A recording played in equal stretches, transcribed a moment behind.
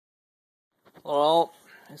Well,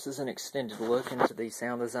 this is an extended look into the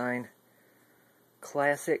Soundesign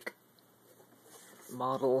classic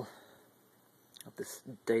model of this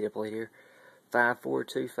data plate here,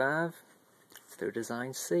 5425. It's their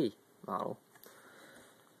Design C model.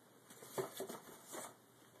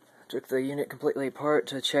 Took the unit completely apart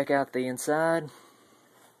to check out the inside.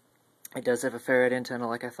 It does have a ferrite antenna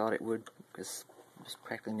like I thought it would, because there's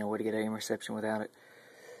practically no way to get AM reception without it.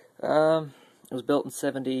 It was built in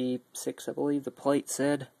 '76, I believe the plate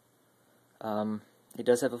said. It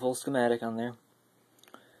does have a full schematic on there.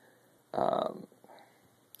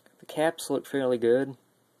 The caps look fairly good,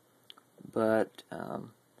 but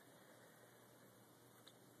you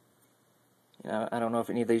know, I don't know if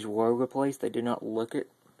any of these were replaced. They do not look it.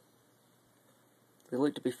 They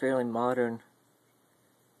look to be fairly modern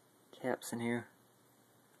caps in here.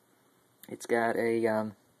 It's got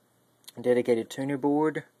a dedicated tuner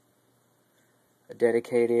board, a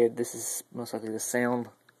dedicated, this is most likely the sound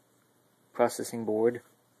processing board.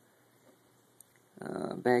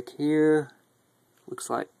 Back here, looks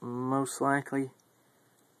like most likely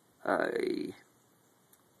it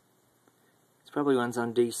probably runs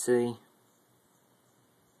on DC,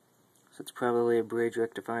 so it's probably a bridge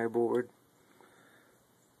rectifier board.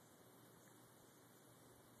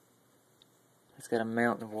 It's got a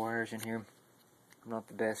mountain of wires in here. I'm not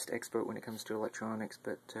the best expert when it comes to electronics,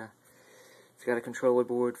 but it's got a controller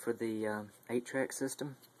board for the 8-track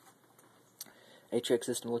system. 8-track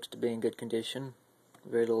system looks to be in good condition.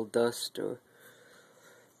 Very little dust or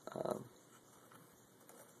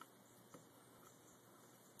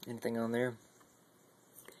anything on there.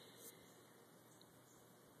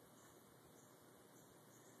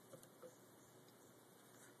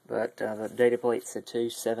 But the data plate said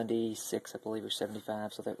 276, I believe, or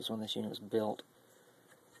 75, so that was when this unit was built.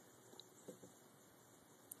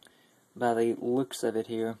 By the looks of it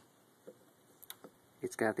here,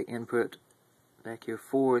 it's got the input back here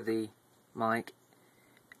for the mic.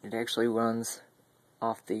 It actually runs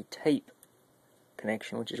off the tape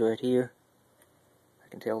connection, which is right here. I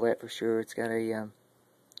can tell that for sure. It's got a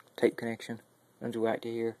tape connection. Runs right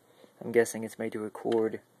to here. I'm guessing it's made to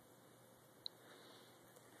record.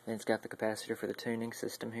 And it's got the capacitor for the tuning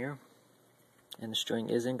system here. And the string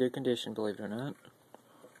is in good condition, believe it or not.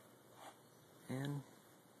 And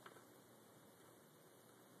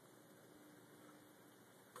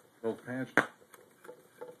both pads.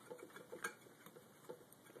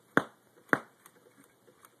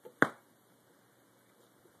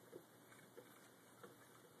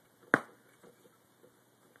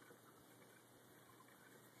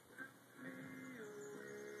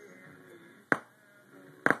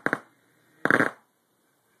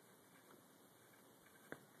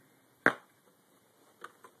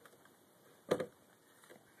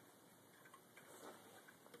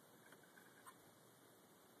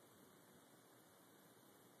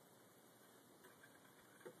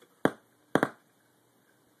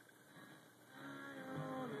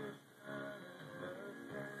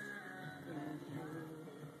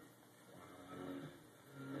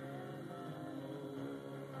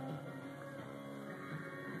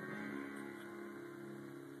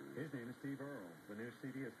 His name is Steve Earle. The new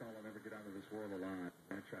CD is called I'll Never Get Out of This World Alive.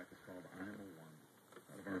 That track is called I Am a One,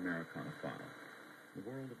 out of our Americana file. The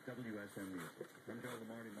world of WSM music. I'm Joe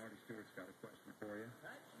Lamarty. Marty Stewart's got a question for you.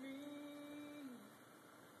 Touch me,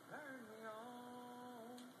 turn me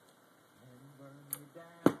on, and burn me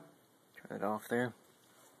down. turn it off there.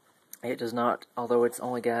 It does not, although it's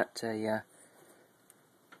only got a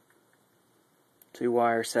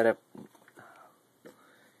 2-wire setup,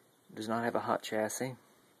 does not have a hot chassis.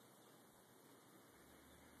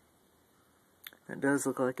 It does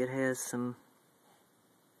look like it has some,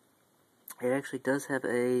 it actually does have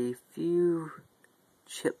a few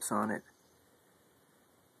chips on it,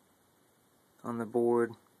 on the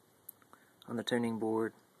board, on the tuning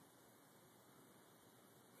board.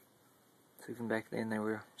 So even back then they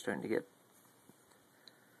were starting to get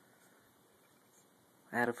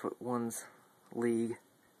out of one's league.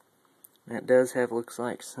 And it does have, looks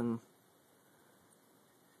like, some,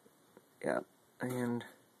 yeah, and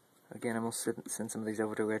again, I'm going to send some of these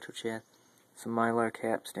over to RetroChat. Some Mylar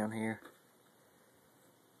caps down here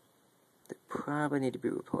that probably need to be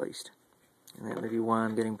replaced. And that may be why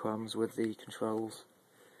I'm getting problems with the controls.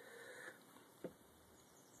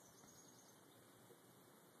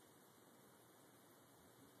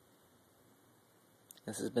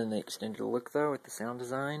 This has been the extended look, though, at the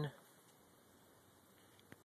Soundesign